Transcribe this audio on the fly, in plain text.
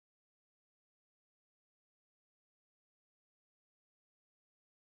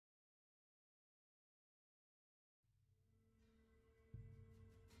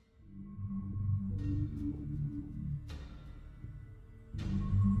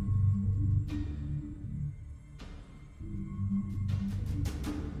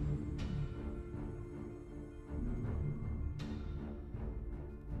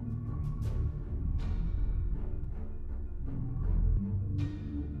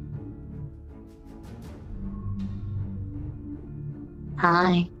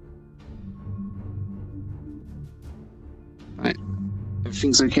Hi. Right.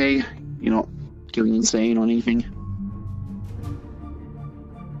 Everything's okay? You're not going insane or anything?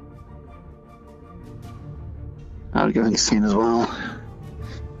 I would go insane as well.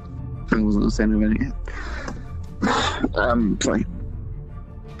 I wasn't insane of anything. Sorry.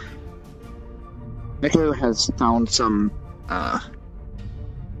 MacLeod has found some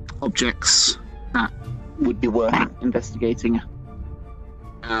objects that would be worth investigating.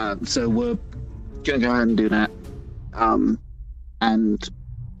 So we're gonna go ahead and do that. And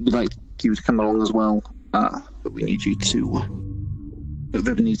we'd like you to come along as well. But we need you to. But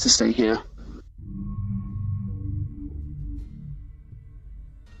Vivian needs to stay here.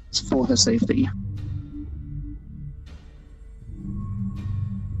 It's for her safety.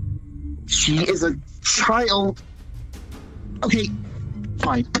 She is a child. Okay,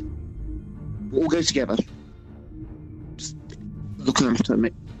 fine. We'll go together. Just look after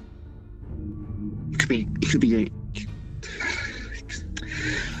me. It could be.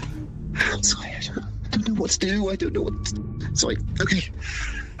 I'm sorry, I don't know what to do. I don't know what to do. Sorry. Okay.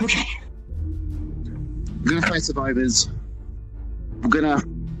 We're gonna find survivors. We're gonna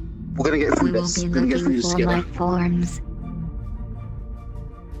get through this. We We're will gonna be get through this looking for together. life forms.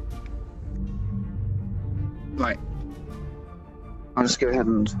 Right. I'll just go ahead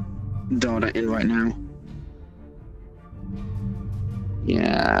and dial that in right now.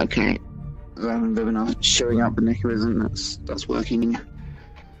 Yeah, okay. They're not showing up, the Nicker isn't. That's working.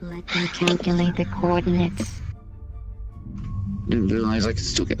 Let me calculate the coordinates. Didn't realise I could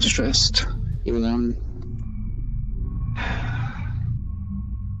still get stressed, even though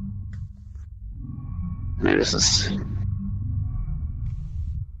I know this is.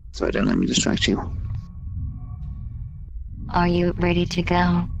 Sorry, don't let me distract you. Are you ready to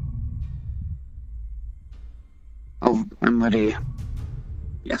go? Oh, I'm ready.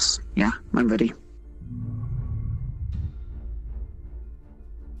 Yes, yeah, I'm ready.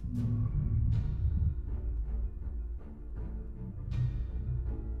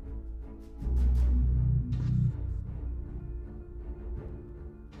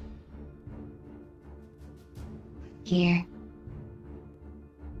 Here.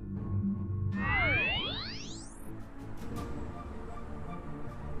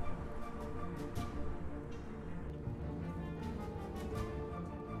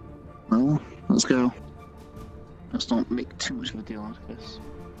 Well, let's go. Let's not make too much of a deal out of this.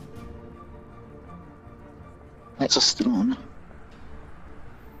 Lights are still on.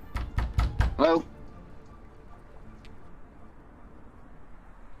 Hello?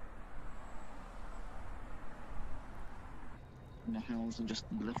 In the house and just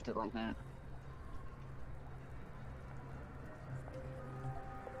lift it like that.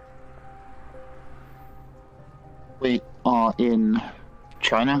 We are in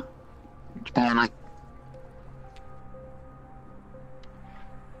China? Japan, I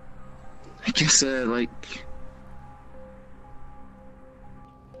guess,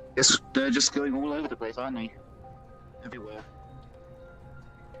 guess they're just going all over the place, aren't they? Everywhere.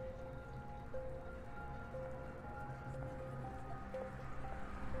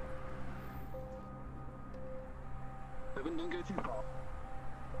 But don't go too far.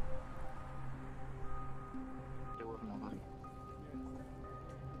 There wasn't nobody.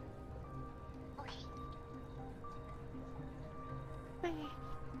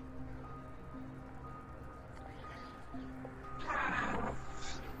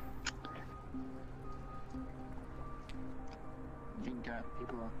 I think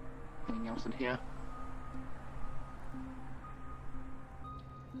people are anything else in here.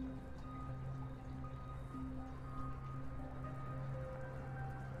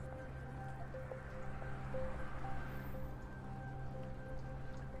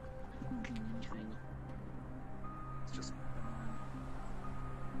 Anything. It's just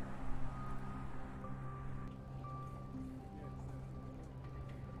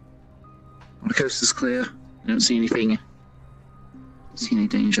the coast is clear. I don't see anything. Don't see any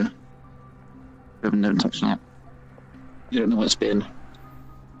danger. Don't touch that. You don't know what it's been.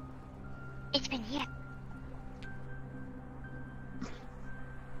 It's been here.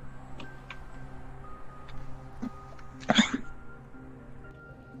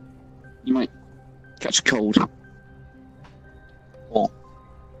 You might catch a cold. Or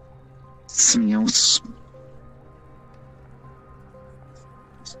something else.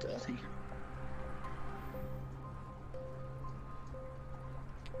 It's dirty.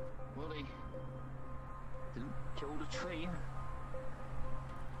 Well, they didn't kill the tree.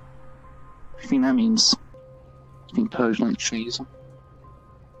 I think that means. I think Purge like trees.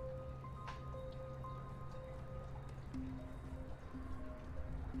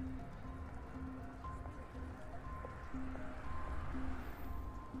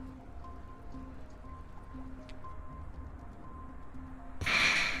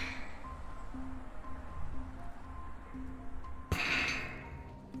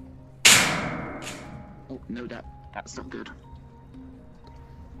 No, that's not good.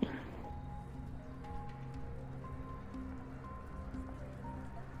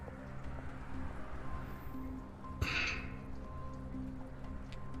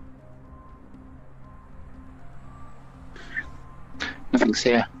 Nothing's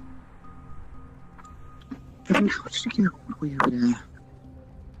here. How did you get all the way over there?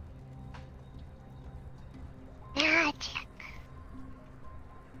 Magic.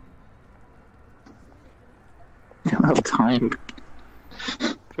 I don't have time.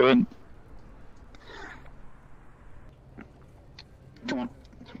 Come on,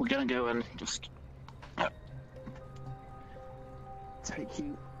 we're gonna go and just take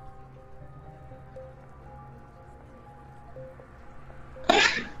you.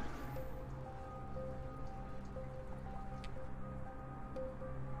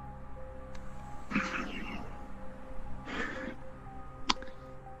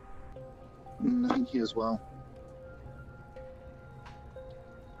 Thank you as well.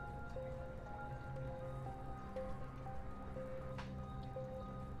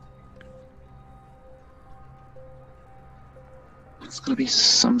 There's gonna be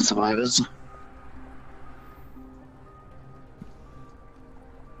some survivors.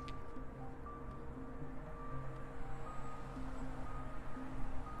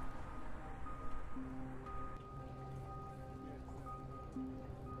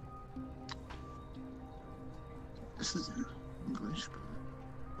 This is in English,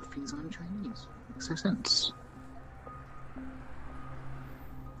 but things are in Chinese. Makes no sense.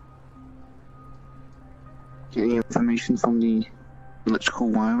 Getting information from the electrical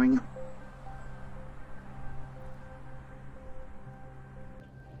wiring.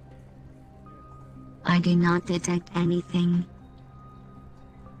 I do not detect anything.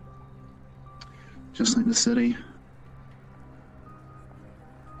 Just like the city.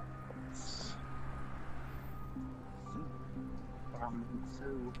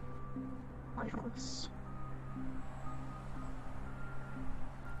 So lifeless.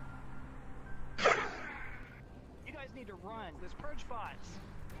 You guys need to run. There's Purge bots.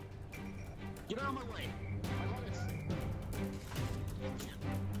 Get out of my way.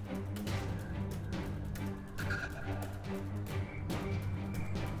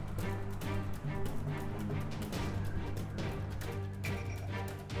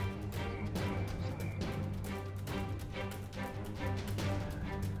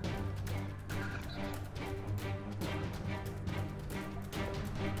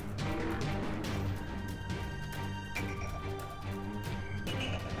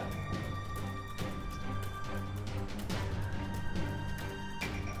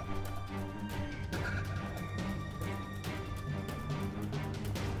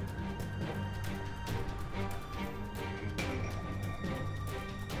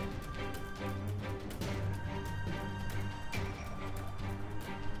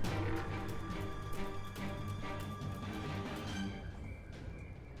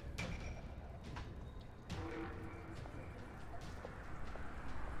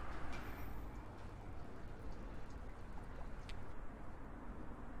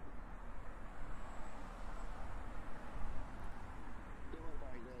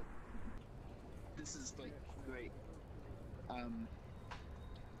 This is like great.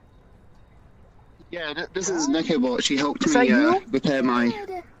 Yeah, this is Nekobot. She helped Is that me you? repair my.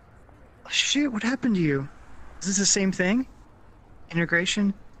 Oh, shit, what happened to you? Is this the same thing?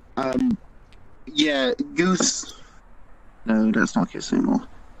 Integration? Yeah, Goose. No, that's not Goose anymore.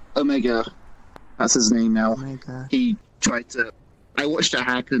 Omega. That's his name now. Oh my god. He tried to. I watched it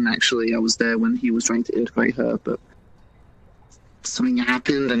happen. Actually, I was there when he was trying to integrate her, but something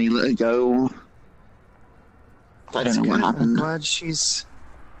happened and he let her go. I don't know what I'm happened. glad she's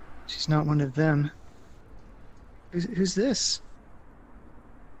not one of them. Who's this?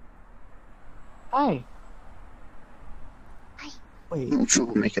 Hi. Hi. Wait, Little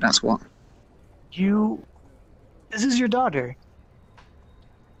troublemaker, that's what. this is your daughter.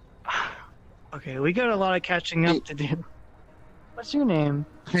 Okay, we got a lot of catching up to do. What's your name?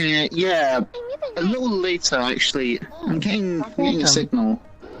 Yeah, a little later actually. I'm getting a signal.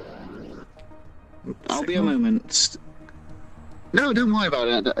 I'll be a moment. No, don't worry about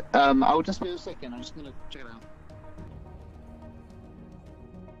it. I'll just be a second. I'm just gonna check it out.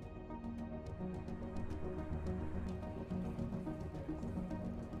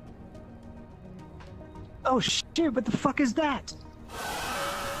 Oh shit, what the fuck is that?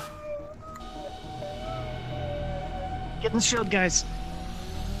 Get in the shield, guys.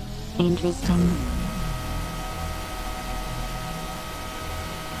 Interesting.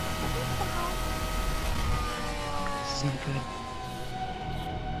 This is not good.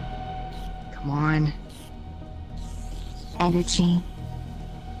 Come on. energy.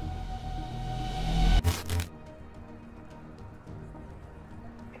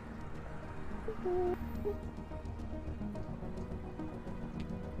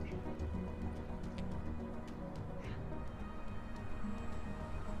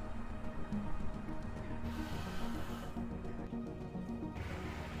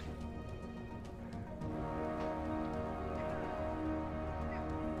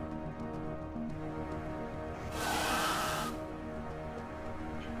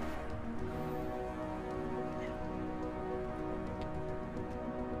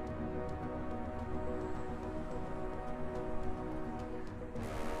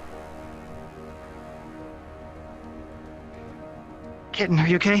 Kitten, are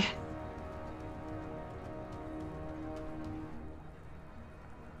you okay?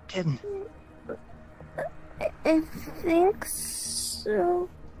 Kitten. I think so.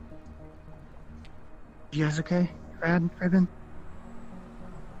 You guys okay? Raven?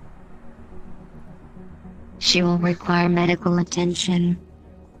 She will require medical attention.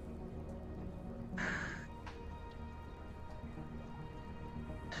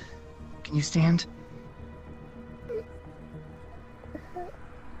 Can you stand?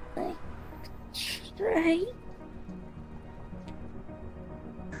 Right.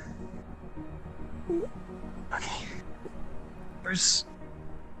 Okay. Where's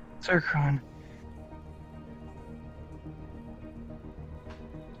Zircon?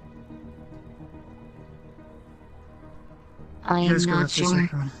 I You am guys go not after sure.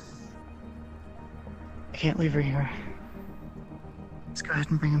 Zircon. I can't leave her here. Let's go ahead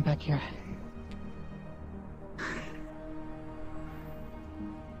and bring him back here.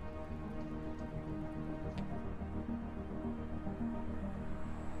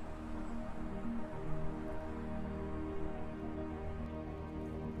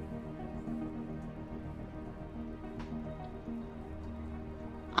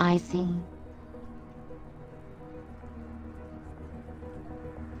 I see.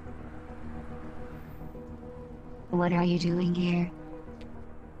 What are you doing here?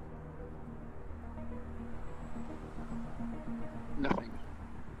 Nothing.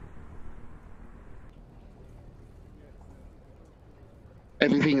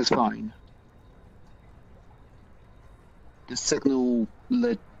 Everything is fine. The signal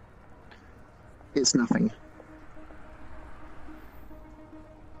led. It's nothing.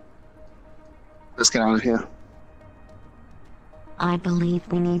 Let's get out of here. I believe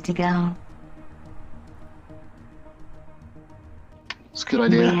we need to go. It's a good We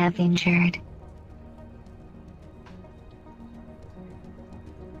idea. have injured.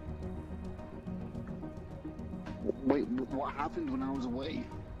 Wait, what happened when I was away?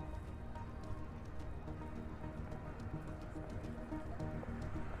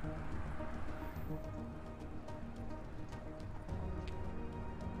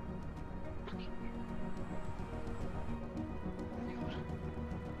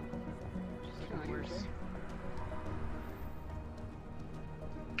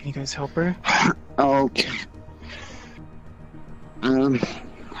 Can you guys help her? Okay.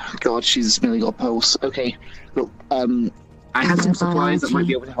 God, she's really got a pulse. Okay, look, I have some supplies that might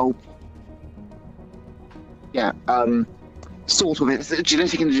be able to help. Yeah, sort of. It's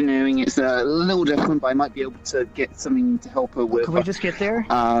genetic engineering. It's a little different, but I might be able to get something to help her with. Can we just get there?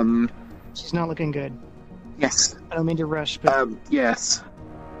 She's not looking good. Yes. I don't mean to rush, but... Yes.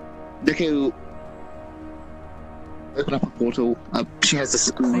 Nico, open up a portal. She has this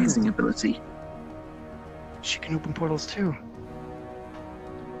amazing ability. She can open portals too.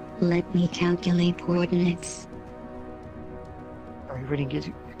 Let me calculate coordinates. Alright, we're gonna get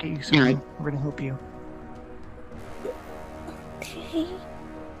you something. Yeah, We're gonna help you. Okay.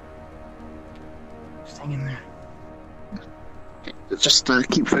 Just hang in there. Just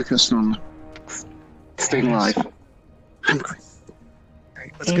keep focused on staying alive. Alright,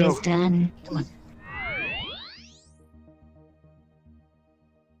 let's It go. is done. Come on.